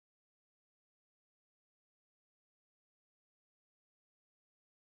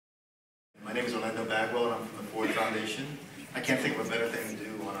name is Bagwell, and I'm from the Ford Foundation. I can't think of a better thing to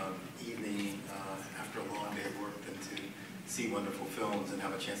do on an evening after a long day of work than to see wonderful films and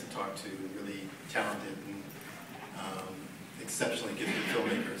have a chance to talk to really talented and exceptionally gifted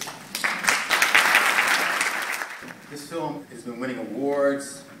filmmakers. This film has been winning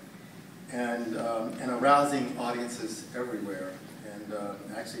awards and arousing audiences everywhere. And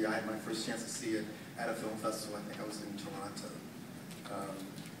actually, I had my first chance to see it at a film festival. I think I was in Toronto.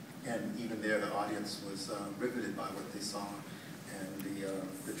 And even there, the audience was riveted by what they saw and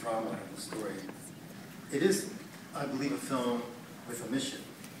the drama of the story. It is, I believe, a film with a mission.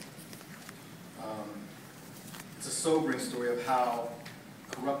 It's a sobering story of how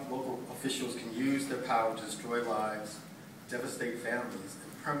corrupt local officials can use their power to destroy lives, devastate families,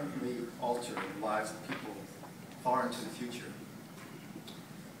 and permanently alter the lives of people far into the future.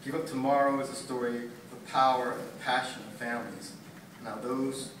 Give Up Tomorrow is a story of the power and the passion of families. Now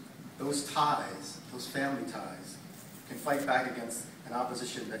those ties, those family ties, can fight back against an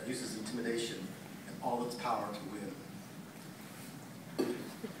opposition that uses intimidation and all its power to win.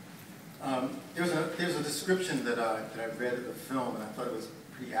 There's a description that I read of the film, and I thought it was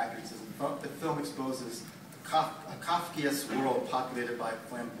pretty accurate. It says, the film exposes a Kafkaesque world populated by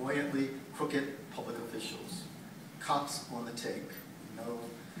flamboyantly crooked public officials. Cops on the take. You know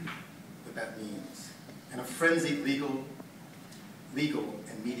what that means. And a frenzied legal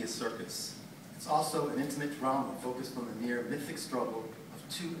and media circus. It's also an intimate drama focused on the near mythic struggle of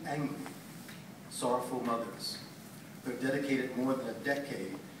two angry, sorrowful mothers who have dedicated more than a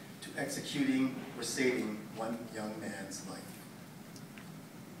decade to executing or saving one young man's life.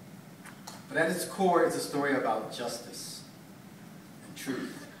 But at its core, it's a story about justice and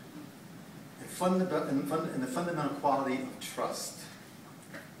truth and the fundamental quality of trust.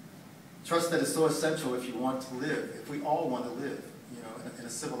 Trust that is so essential if you want to live, if we all want to live, in a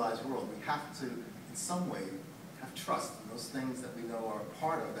civilized world. We have to, in some way, have trust in those things that we know are a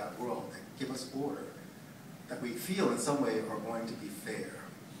part of that world, that give us order, that we feel in some way are going to be fair.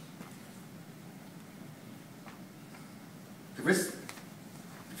 The risk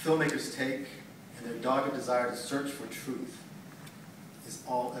filmmakers take and their dogged desire to search for truth is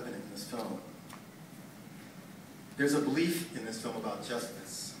all evident in this film. There's a belief in this film about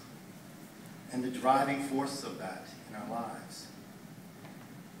justice and the driving force of that in our lives.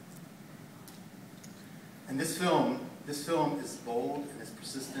 And this film is bold and it's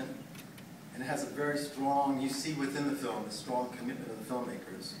persistent, and it has a very strong, you see within the film, a strong commitment of the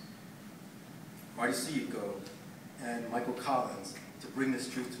filmmakers, Marty Seago and Michael Collins, to bring this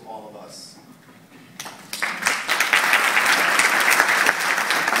truth to all of us.